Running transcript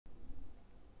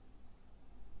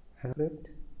script,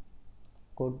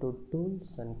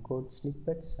 code.tools and code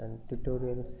snippets and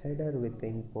tutorial header with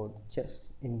import.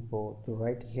 Just import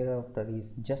right hereafter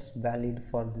is just valid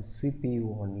for the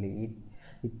CPU only.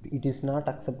 It is not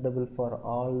acceptable for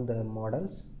all the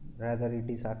models, rather it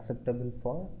is acceptable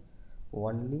for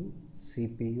only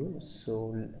CPU.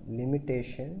 So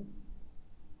limitation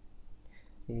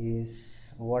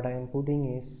is what I am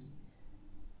putting is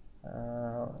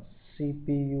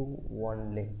CPU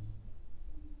only.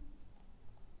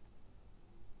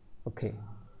 Okay,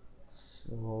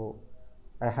 so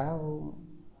I have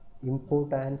import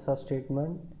ANSA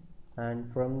statement,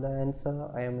 and from the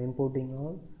ANSA I am importing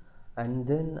all, and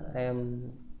then I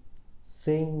am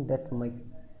saying that my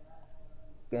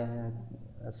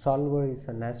solver is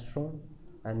an astron,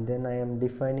 and then I am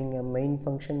defining a main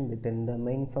function. Within the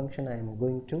main function I am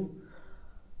going to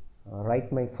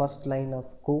write my first line of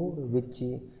code,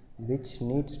 which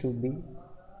needs to be,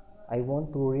 I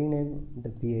want to rename the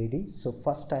PID. So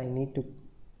first I need to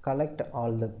collect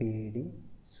all the PID.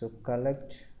 So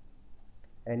collect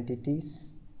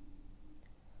entities.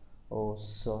 Oh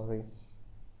sorry,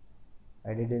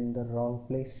 I did it in the wrong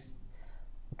place.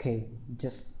 Okay,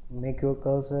 just make your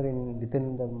cursor in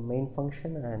within the main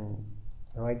function and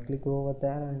right click over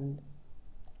there, and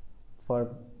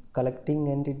for collecting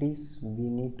entities we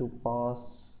need to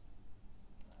pass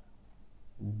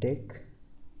deck,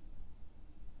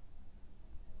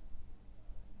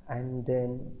 and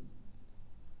then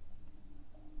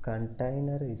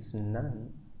container is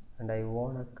none, and I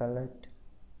want to collect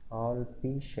all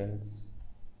P shells.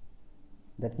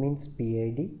 That means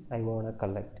PID I want to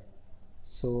collect.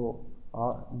 So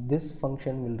this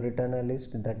function will return a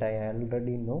list that I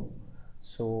already know.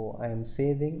 So I am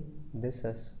saving this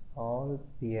as all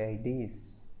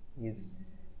PIDs is,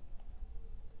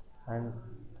 and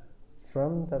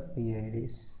from the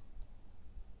PIDs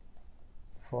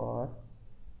for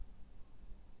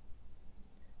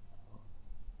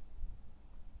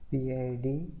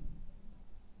PID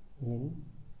in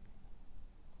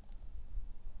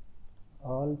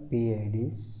all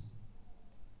PIDs,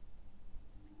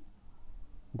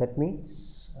 that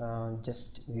means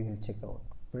just we will check out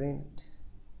print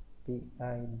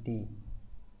PID.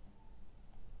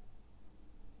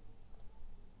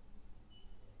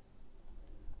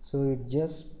 So it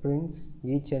just prints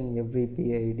each and every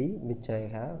PID which I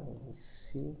have.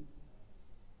 See,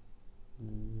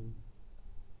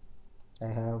 I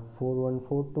have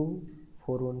 4142,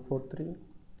 4143.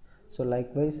 So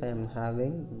likewise I am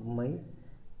having my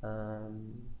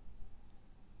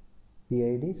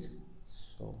PIDs.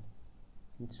 So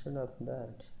instead of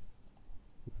that,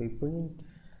 if I print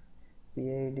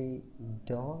PID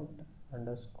dot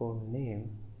underscore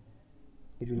name,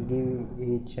 it will give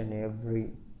each and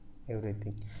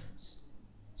everything.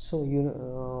 So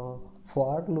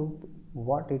for loop,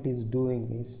 what it is doing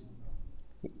is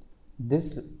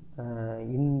this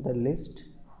in the list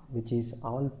which is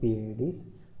all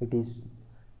PIDs, it is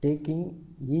taking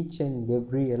each and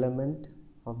every element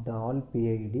of the all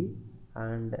PID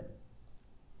and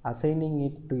assigning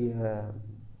it to a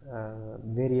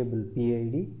variable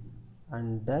PID,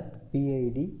 and that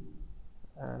PID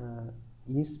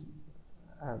is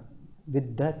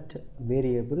with that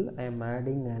variable I am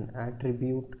adding an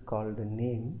attribute called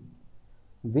name,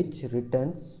 which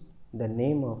returns the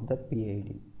name of the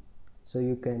PID. So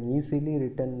you can easily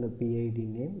return the PID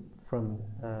name from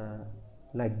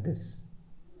like this.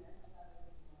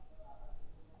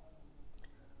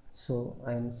 So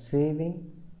I am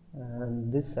saving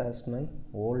this as my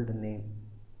old name.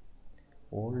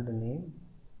 Old name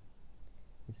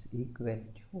is equal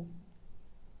to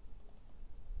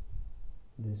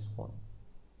this one.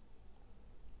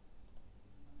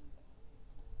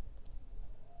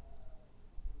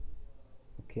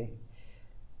 Okay,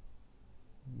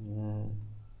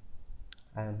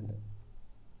 and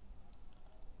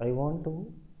I want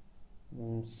to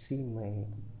see my,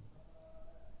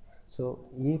 so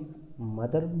if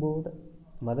motherboard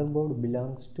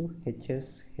belongs to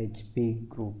HSHP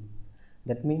group,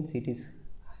 that means it is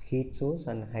heat source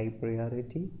and high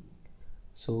priority.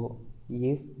 So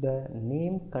if the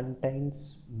name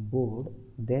contains board,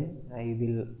 then I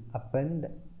will append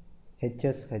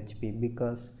HSHP,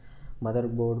 because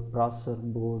motherboard, processor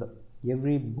board,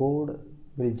 every board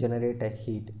will generate a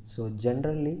heat. So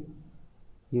generally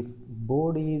if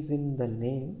board is in the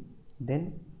name,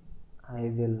 then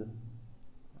I will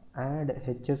add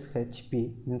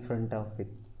HSHP in front of it.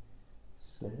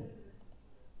 So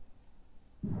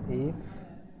if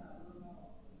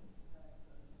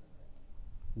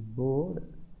board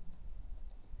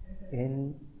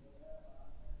in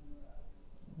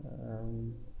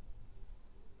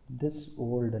this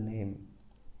old name,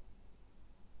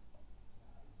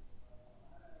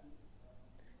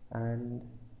 and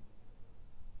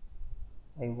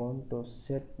I want to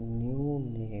set new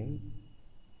name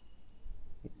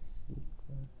is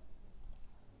equal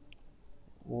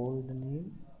old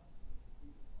name,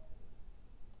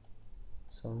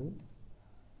 sorry,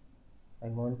 I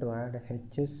want to add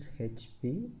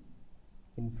HSHP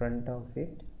in front of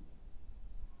it,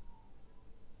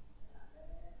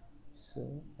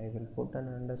 so I will put an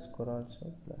underscore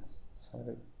also plus,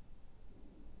 sorry,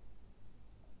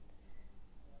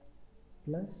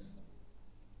 plus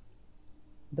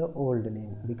the old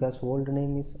name, because old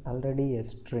name is already a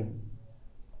string,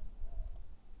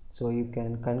 so you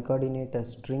can concatenate a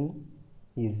string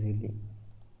easily.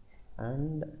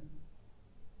 And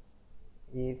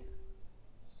if,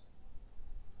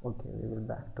 okay, we will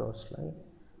back to our slide.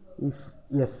 If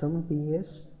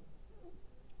SMPS,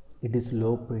 it is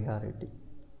low priority.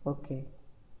 Okay,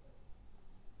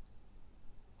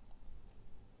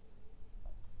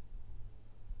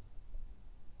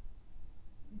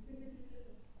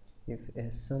 if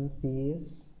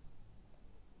SMPS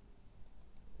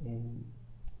in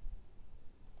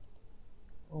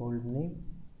old name,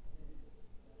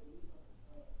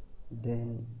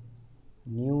 then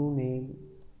new name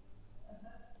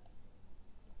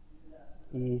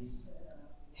is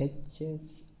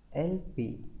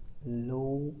HSLP,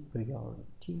 low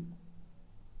priority.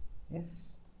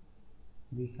 Yes,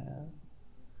 we have.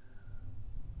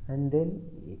 And then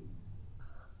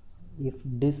if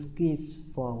disk is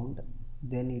found,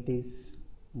 then it is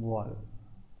wall.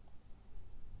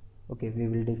 Okay, we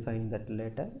will define that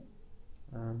later.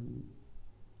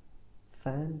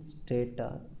 Fan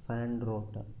stator, fan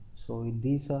rotor, so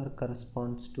these are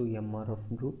corresponds to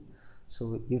MRF group.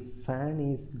 So if fan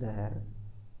is there,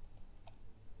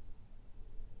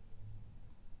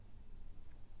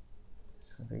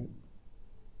 sorry,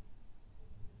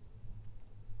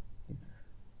 if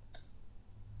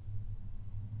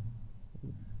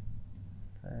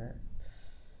fan,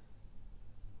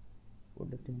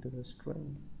 put it into the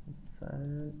string,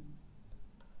 fan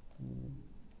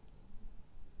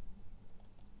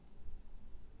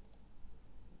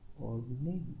old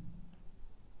name,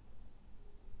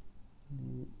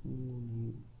 new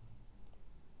name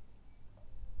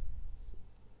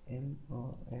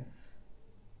MRF,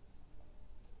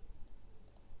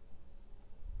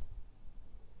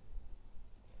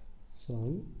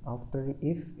 sorry, after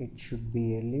if it should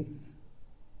be elif,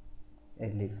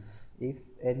 if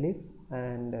elif,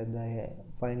 and the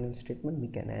final statement we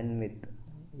can end with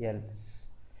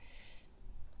else.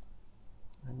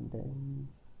 And then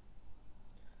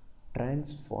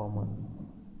transformer,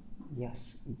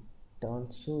 yes, it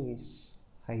also is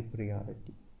high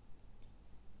priority.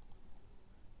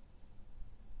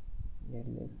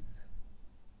 elif,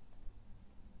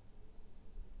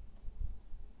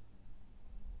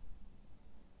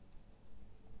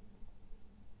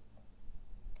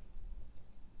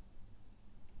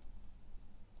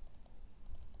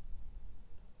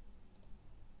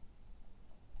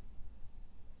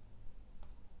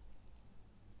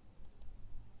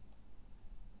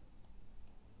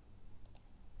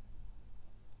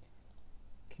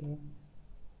 okay.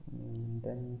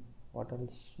 Then what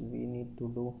else we need to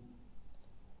do?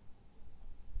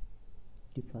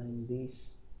 Define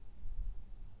this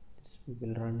we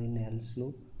will run in else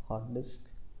loop, hard disk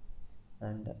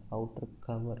and outer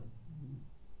cover,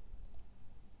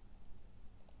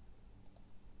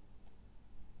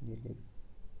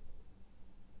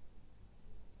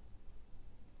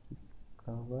 if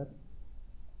cover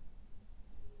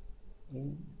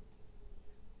in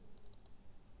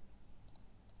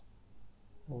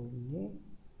old name,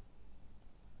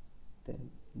 then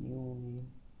new name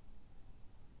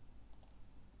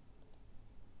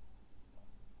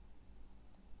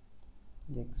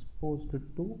exposed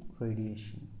to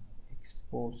radiation,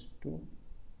 exposed to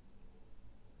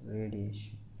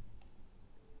radiation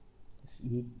is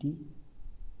ET,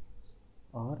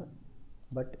 or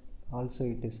but also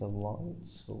it is a wall,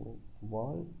 so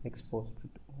wall exposed to,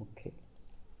 okay,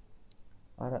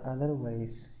 or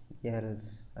otherwise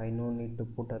else I no need to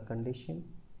put a condition,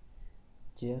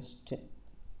 just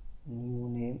new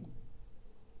name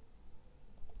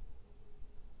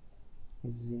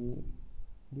is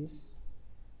this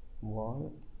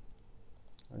wall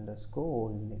underscore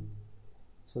old name.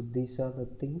 So these are the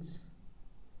things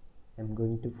I'm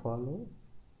going to follow.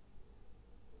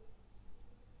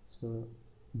 So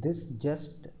this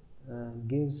just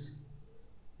gives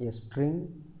a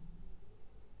string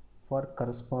for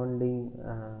corresponding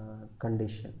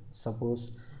condition.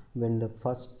 Suppose when the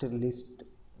first list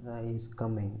is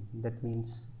coming, that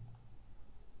means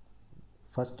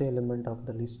first element of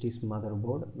the list is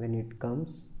motherboard. When it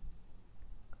comes,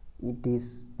 it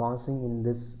is passing in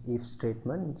this if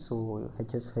statement, so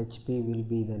HSHP will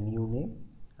be the new name,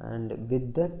 and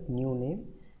with that new name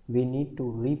we need to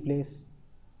replace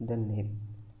the name.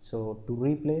 So to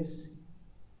replace,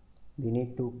 we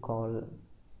need to call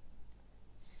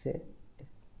set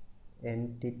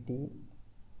entity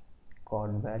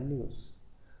code values.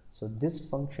 So this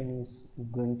function is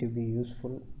going to be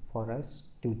useful for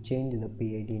us to change the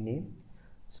PID name.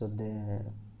 So the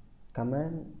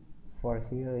command for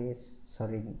here is,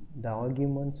 the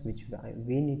arguments which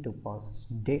we need to pass is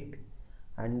dec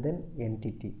and then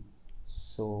entity.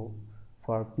 So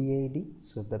for PID,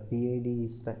 so the PID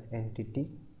is the entity,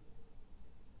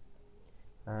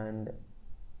 and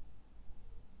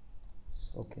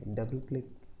okay, double click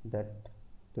that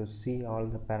to see all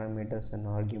the parameters and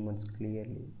arguments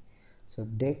clearly. So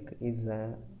dec is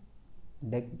a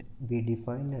dec we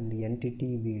define, and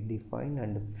entity we define,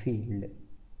 and field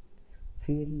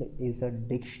is a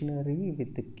dictionary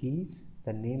with the keys,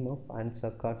 the name of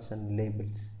ANSA cards and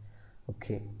labels.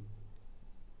 Okay,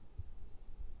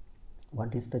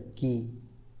 what is the key?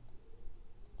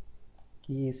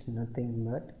 Key is nothing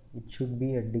but it should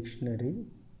be a dictionary.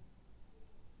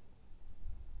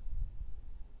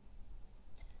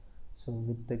 So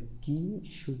with the key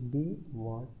should be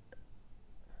what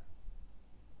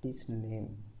is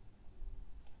name,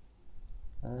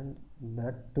 and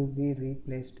that to be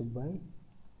replaced by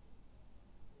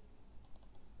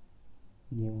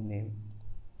new name.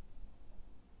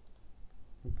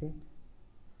 Okay,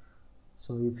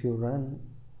 so if you run,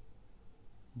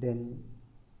 then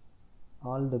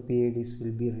all the PIDs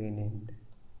will be renamed.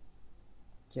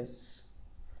 Just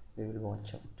we will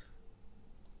watch out.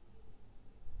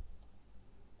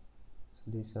 So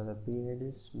these are the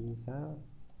PIDs we have.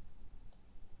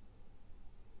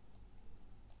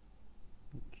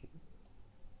 Okay,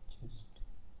 just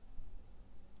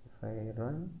if I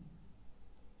run,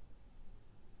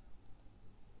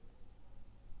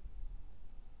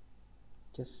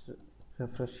 just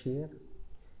refresh here.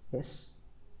 Yes,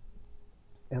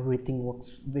 everything works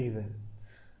very well.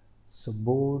 So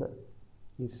board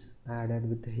is added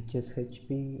with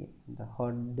HSHP, the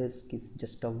hard disk is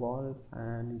just a wall,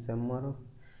 and is MRF,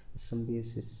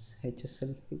 SMBS is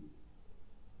HSLP.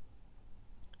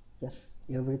 Yes,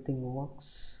 everything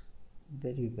works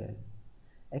very well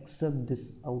except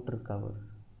this outer cover.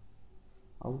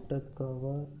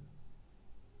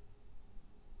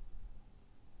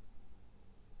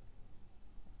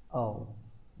 Oh,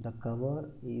 the cover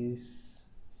is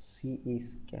C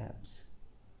is caps,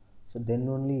 so then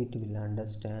only it will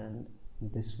understand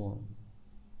this one.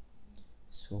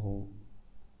 So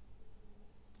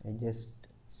I just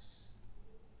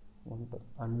want to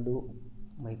undo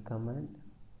my command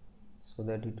so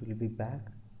that it will be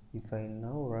back. If I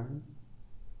now run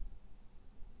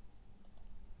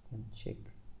and check,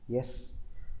 yes,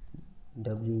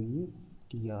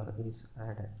 WETR is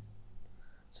added.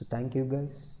 So thank you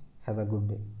guys, have a good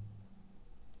day.